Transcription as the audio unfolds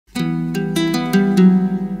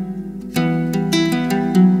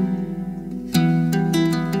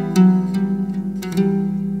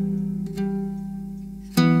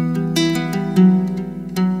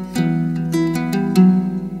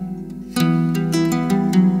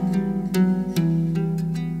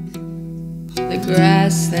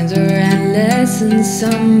grasslands are endless and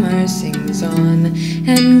summer sings on.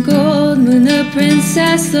 And Goldmoon, the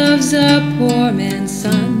princess, loves a poor man's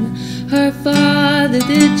son. Her father,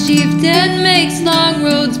 the chieftain, makes long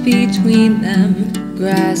roads between them.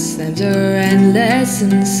 Grasslands are endless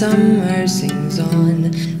and summer sings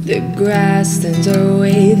on. The grasslands are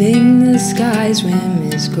waving, the sky's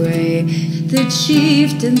rim is gray. The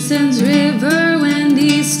chieftain sends Riverwind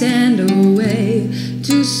east and away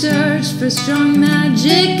to search for strong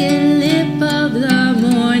magic and lip of the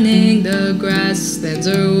morning. The grasslands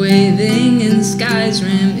are waving and sky's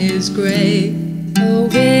rim is gray. Oh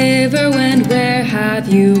Riverwind, where have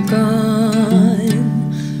you gone?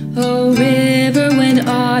 Oh Riverwind,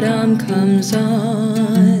 autumn comes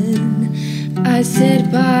on. I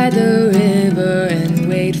sit by the river and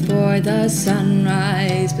wait for the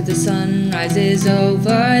sunrise, but the sunrise is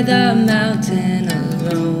over the mountain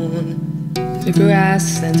alone. The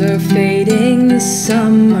grasslands are fading, the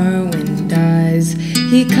summer wind dies.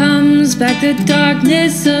 He comes back, the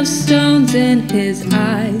darkness of stones in his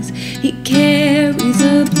eyes. He carries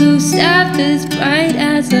a blue staff as bright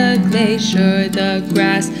as a glacier. The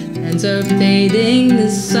grasslands are fading, the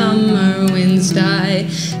summer winds die.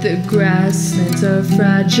 The grasslands are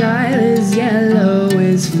fragile, as yellow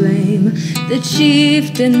as flame. The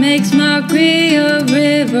chieftain makes mockery of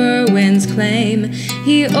Riverwind's claim.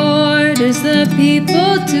 He orders the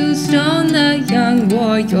people to stone the young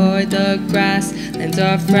warrior. The grasslands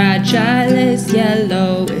are fragile, as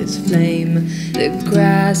yellow as flame. The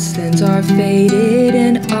grasslands are faded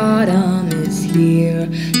and autumn is here.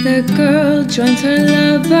 The girl joins her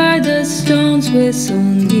lover, the stones whistle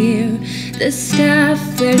near. The staff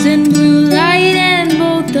flares in blue light and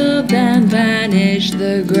both of them vanish.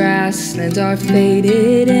 The grasslands are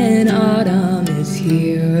faded and autumn is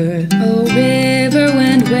here. Oh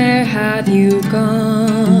Riverwind, where have you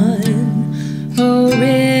gone? Oh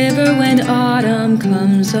Riverwind, autumn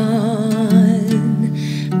comes on.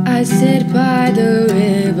 I sit by the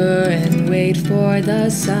river and wait for the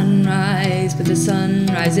sunrise, but the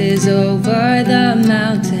sunrise is over the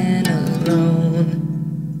mountain alone.